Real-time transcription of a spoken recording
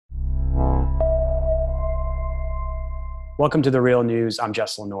Welcome to The Real News. I'm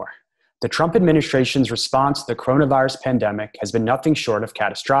Jess Lenore. The Trump administration's response to the coronavirus pandemic has been nothing short of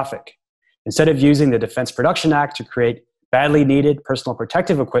catastrophic. Instead of using the Defense Production Act to create badly needed personal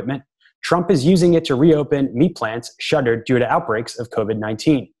protective equipment, Trump is using it to reopen meat plants shuttered due to outbreaks of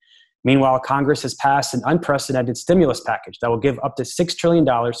COVID-19. Meanwhile, Congress has passed an unprecedented stimulus package that will give up to $6 trillion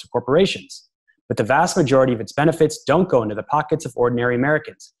to corporations. But the vast majority of its benefits don't go into the pockets of ordinary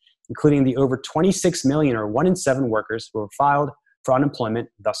Americans, including the over 26 million or 1 in 7 workers who have filed for unemployment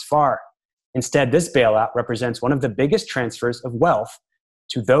thus far. Instead, this bailout represents one of the biggest transfers of wealth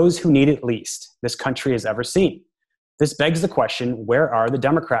to those who need it least this country has ever seen. This begs the question, where are the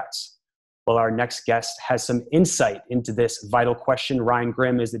Democrats? Well, our next guest has some insight into this vital question. Ryan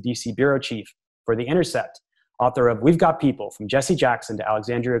Grim is the DC bureau chief for The Intercept, author of We've Got People, From Jesse Jackson to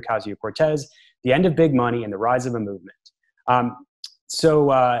Alexandria Ocasio-Cortez, The End of Big Money and the Rise of a Movement.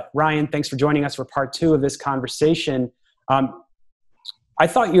 Ryan, thanks for joining us for part 2 of this conversation. I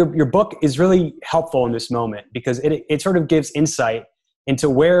thought your book is really helpful in this moment because it sort of gives insight into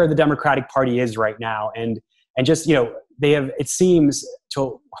where the Democratic Party is right now. And just, they have, it seems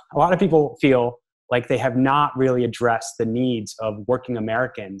to a lot of people feel like they have not really addressed the needs of working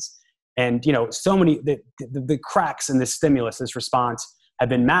Americans. And, so many, the cracks in this stimulus, this response have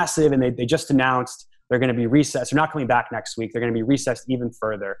been massive, and they just announced they're going to be recessed. They're not coming back next week. They're going to be recessed even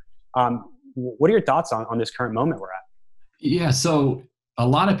further. What are your thoughts on this current moment we're at? Yeah, so a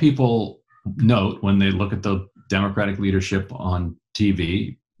lot of people note when they look at the Democratic leadership on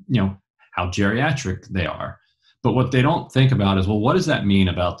TV, how geriatric they are. But what they don't think about is, well, what does that mean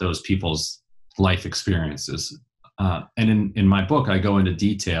about those people's life experiences? And in my book, I go into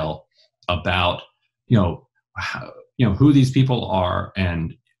detail about, who these people are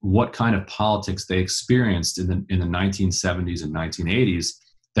and what kind of politics they experienced in the 1970s and 1980s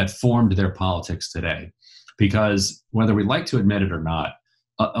that formed their politics today. Because whether we like to admit it or not,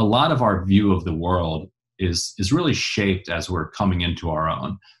 a lot of our view of the world is really shaped as we're coming into our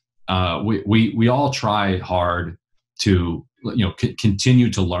own. We all try hard to continue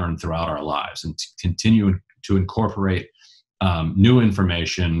to learn throughout our lives and to continue to incorporate new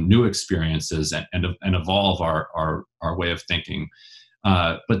information, new experiences, and evolve our way of thinking.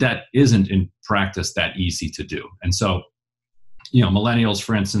 But that isn't in practice that easy to do. And so, millennials,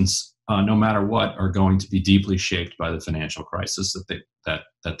 for instance, no matter what, are going to be deeply shaped by the financial crisis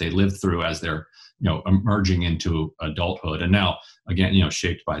that they lived through as they're emerging into adulthood, and now again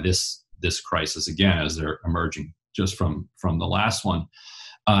shaped by this crisis again as they're emerging just from the last one.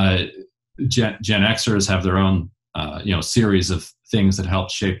 Gen Xers have their own series of things that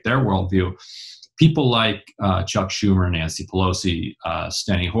helped shape their worldview. People like Chuck Schumer, Nancy Pelosi,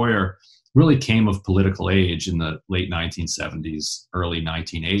 Steny Hoyer really came of political age in the late 1970s, early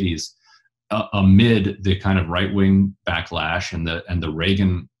 1980s, amid the kind of right-wing backlash and the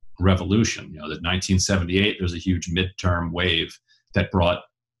Reagan revolution. That 1978, there was a huge midterm wave that brought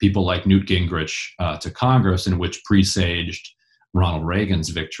people like Newt Gingrich to Congress, and which presaged Ronald Reagan's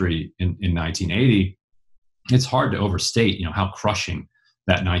victory in 1980. It's hard to overstate, how crushing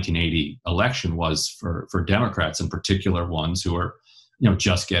that 1980 election was for Democrats, in particular ones who are,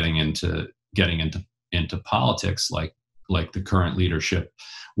 just getting into politics like the current leadership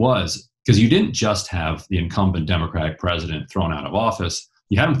was. Because you didn't just have the incumbent Democratic president thrown out of office.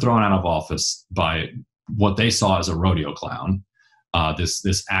 You had him thrown out of office by what they saw as a rodeo clown,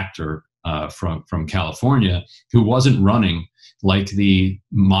 this actor from California who wasn't running like the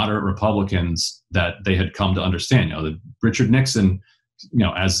moderate Republicans that they had come to understand. Richard Nixon,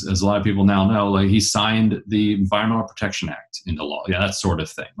 as a lot of people now know, he signed the Environmental Protection Act into law. Yeah, that sort of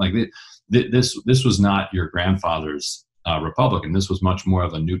thing. This was not your grandfather's Republican. This was much more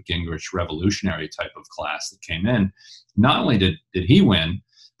of a Newt Gingrich revolutionary type of class that came in. Not only did he win,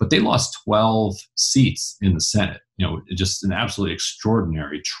 but they lost 12 seats in the Senate. Just an absolutely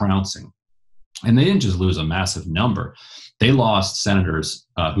extraordinary trouncing. And they didn't just lose a massive number. They lost senators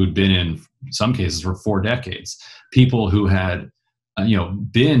who'd been in some cases for 4 decades, people who had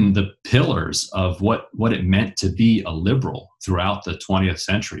been the pillars of what it meant to be a liberal throughout the 20th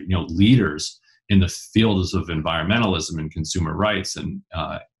century, leaders in the fields of environmentalism and consumer rights and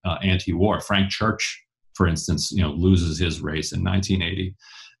anti-war. Frank Church, for instance, loses his race in 1980.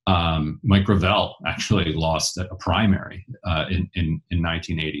 Mike Gravel actually lost a primary in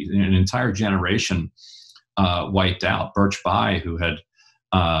 1980. An entire generation wiped out. Birch Bayh, who had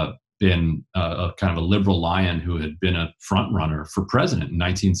been a kind of a liberal lion who had been a front runner for president in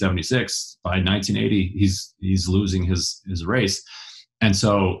 1976. By 1980, he's losing his race. And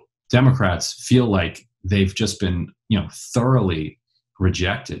so Democrats feel like they've just been, thoroughly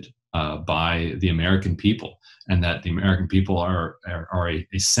rejected by the American people, and that the American people are a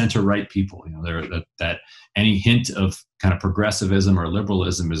center-right people. That any hint of kind of progressivism or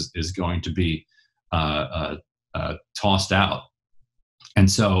liberalism is going to be tossed out. And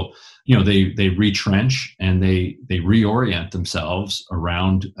so, they retrench and they reorient themselves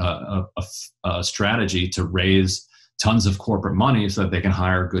around a strategy to raise tons of corporate money so that they can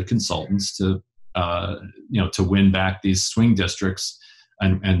hire good consultants to win back these swing districts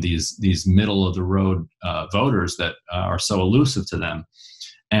and these middle of the road voters that are so elusive to them.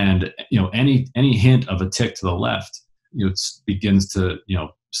 And any hint of a tick to the left, it begins to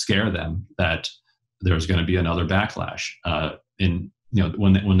scare them that there's going to be another backlash.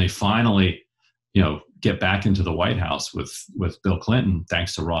 When they finally get back into the White House with Bill Clinton,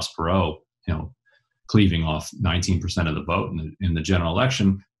 thanks to Ross Perot, cleaving off 19% of the vote in the general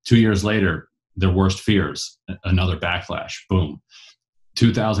election. 2 years later, their worst fears, another backlash. Boom.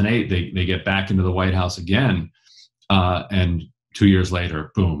 2008, they get back into the White House again, and 2 years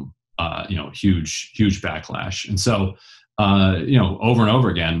later, boom. Huge backlash. And so, over and over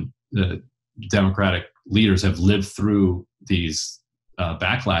again, the Democratic leaders have lived through these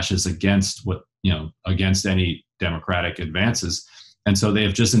backlashes against any Democratic advances. And so they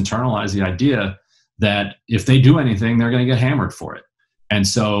have just internalized the idea that if they do anything, they're going to get hammered for it. And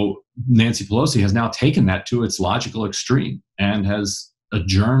so Nancy Pelosi has now taken that to its logical extreme and has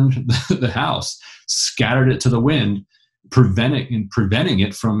adjourned the House, scattered it to the wind, preventing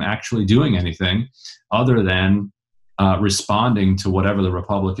it from actually doing anything other than responding to whatever the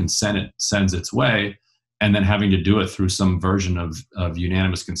Republican Senate sends its way, and then having to do it through some version of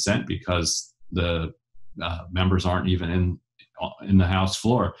unanimous consent because the members aren't even in the House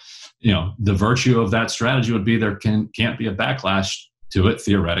floor. The virtue of that strategy would be there can't be a backlash to it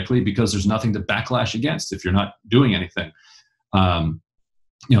theoretically because there's nothing to backlash against if you're not doing anything.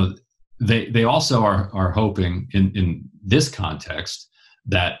 They also are hoping in this context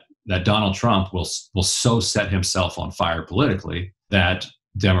that Donald Trump will so set himself on fire politically that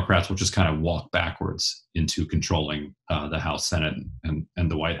Democrats will just kind of walk backwards into controlling the House, Senate,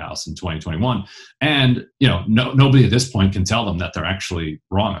 and the White House in 2021. And nobody at this point can tell them that they're actually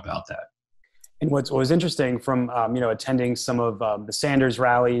wrong about that. And what was interesting from attending some of the Sanders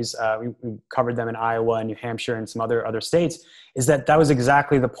rallies, we covered them in Iowa and New Hampshire and some other states, is that was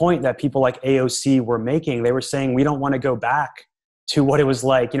exactly the point that people like AOC were making. They were saying we don't want to go back to what it was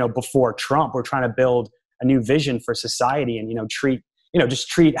like before Trump. We're trying to build a new vision for society and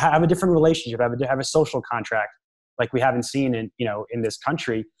have a different relationship, have a social contract like we haven't seen in this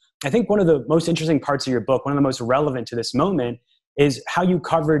country. I think one of the most interesting parts of your book, one of the most relevant to this moment, is how you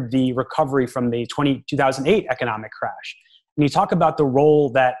covered the recovery from the 2008 economic crash. And you talk about the role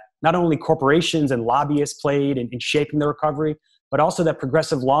that not only corporations and lobbyists played in shaping the recovery, but also that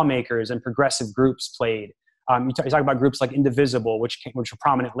progressive lawmakers and progressive groups played. You talk about groups like Indivisible, which were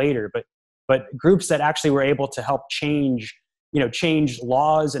prominent later, but groups that actually were able to help change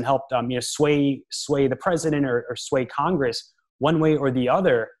laws and help sway the president or sway Congress one way or the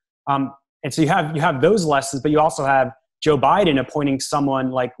other. And so you have those lessons, but you also have Joe Biden appointing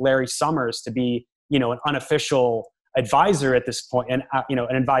someone like Larry Summers to be, an unofficial advisor at this point, and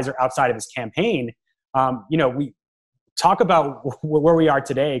an advisor outside of his campaign. We talk about where we are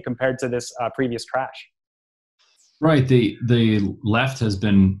today compared to this previous crash. Right. The left has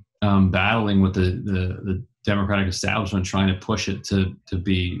been battling with the Democratic establishment, trying to push it to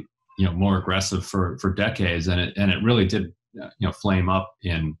be more aggressive for decades, and it really did flame up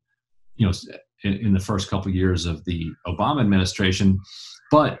in the first couple of years of the Obama administration.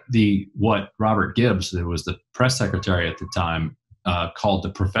 But what Robert Gibbs, who was the press secretary at the time, called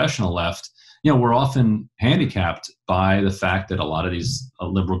the professional left, were often handicapped by the fact that a lot of these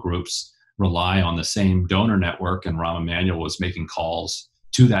liberal groups rely on the same donor network, and Rahm Emanuel was making calls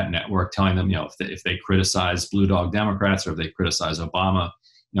to that network, telling them, if they criticize Blue Dog Democrats or if they criticize Obama,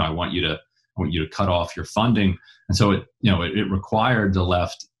 I want you to cut off your funding. And so it required the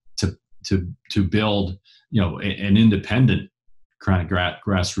left to build an independent kind of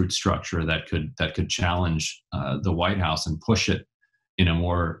grassroots structure that could challenge the White House and push it in a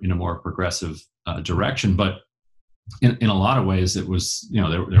more progressive direction. But in a lot of ways, it was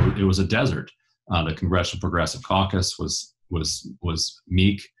it was a desert. The Congressional Progressive Caucus was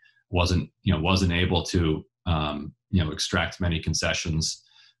meek, wasn't able to extract many concessions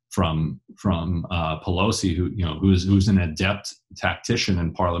from Pelosi, who's an adept tactician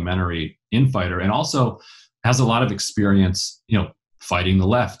and parliamentary infighter, and also has a lot of experience fighting the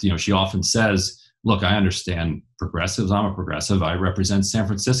left. She often says, look, I understand progressives. I'm a progressive. I represent San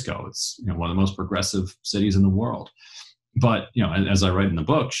Francisco. It's one of the most progressive cities in the world. But as I write in the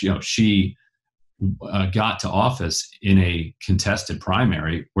book, she got to office in a contested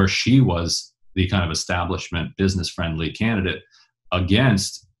primary where she was the kind of establishment, business-friendly candidate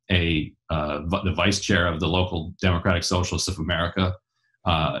against the vice chair of the local Democratic Socialists of America,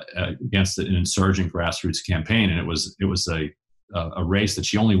 against an insurgent grassroots campaign, and it was a race that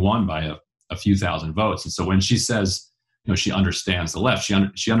she only won by a few thousand votes. And so when she says, she understands the left,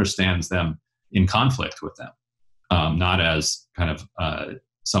 she understands them in conflict with them, not as kind of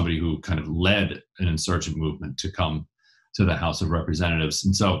somebody who kind of led an insurgent movement to come to the House of Representatives.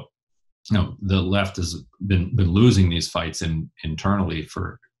 And so, the left has been losing these fights internally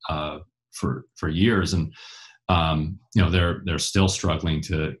for years, and they're still struggling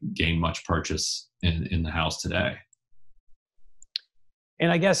to gain much purchase in the House today.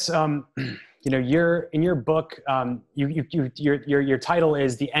 And I guess you're in your book. Your title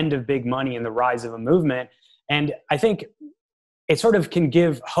is "The End of Big Money and the Rise of a Movement," and I think it sort of can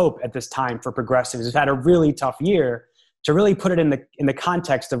give hope at this time for progressives who've had a really tough year, to really put it in the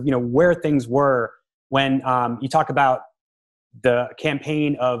context of where things were when you talk about the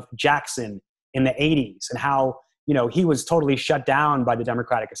campaign of Jackson in the 80s and how he was totally shut down by the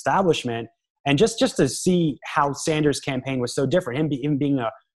Democratic establishment, and just to see how Sanders' campaign was so different, him being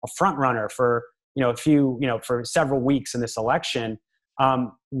a front runner for for several weeks in this election.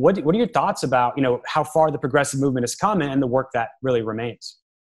 What are your thoughts about how far the progressive movement has come and the work that really remains?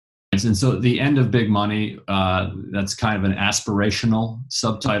 And so the end of big money, that's kind of an aspirational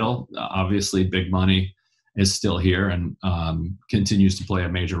subtitle. Obviously, big money is still here and continues to play a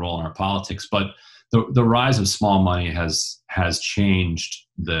major role in our politics. But the rise of small money has changed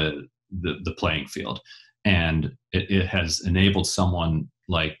the playing field, and it has enabled someone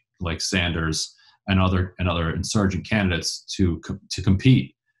like Sanders and other insurgent candidates to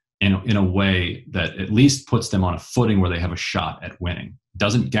compete in a way that at least puts them on a footing where they have a shot at winning.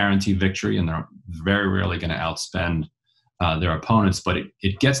 Doesn't guarantee victory, and they're very rarely going to outspend their opponents, but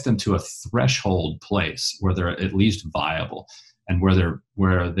it gets them to a threshold place where they're at least viable, and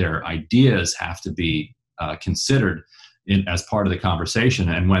where their ideas have to be considered as part of the conversation.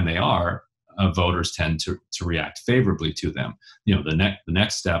 And when they are, voters tend to react favorably to them. The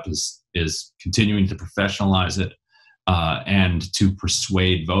next step is continuing to professionalize it and to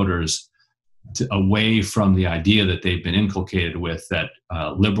persuade voters away from the idea that they've been inculcated with, that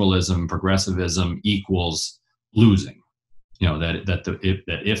liberalism, progressivism equals losing.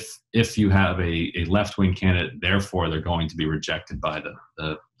 That if you have a left-wing candidate, therefore they're going to be rejected by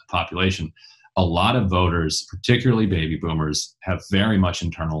the population. A lot of voters, particularly baby boomers, have very much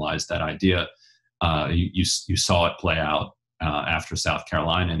internalized that idea. You saw it play out after South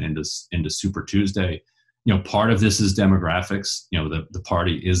Carolina and into Super Tuesday. Part of this is demographics. The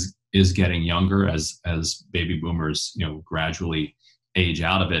party is getting younger as baby boomers gradually age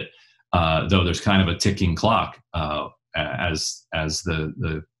out of it. Though there's kind of a ticking clock as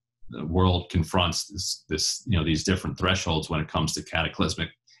the world confronts this these different thresholds when it comes to cataclysmic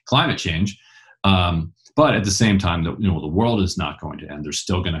climate change. But at the same time, the world is not going to end. There's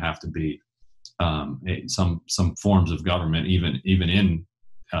still going to have to be some forms of government, even in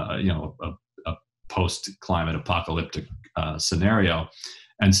a post-climate apocalyptic scenario.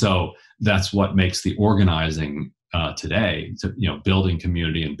 And so that's what makes the organizing today, building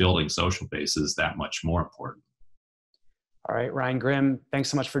community and building social bases, that much more important. All right, Ryan Grim, thanks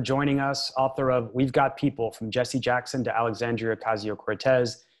so much for joining us. Author of We've Got People, From Jesse Jackson to Alexandria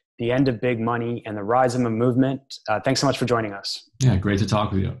Ocasio-Cortez, The End of Big Money and the Rise of a Movement. Thanks so much for joining us. Yeah, great to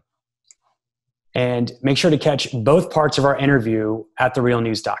talk with you. And make sure to catch both parts of our interview at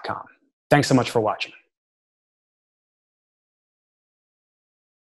therealnews.com. Thanks so much for watching.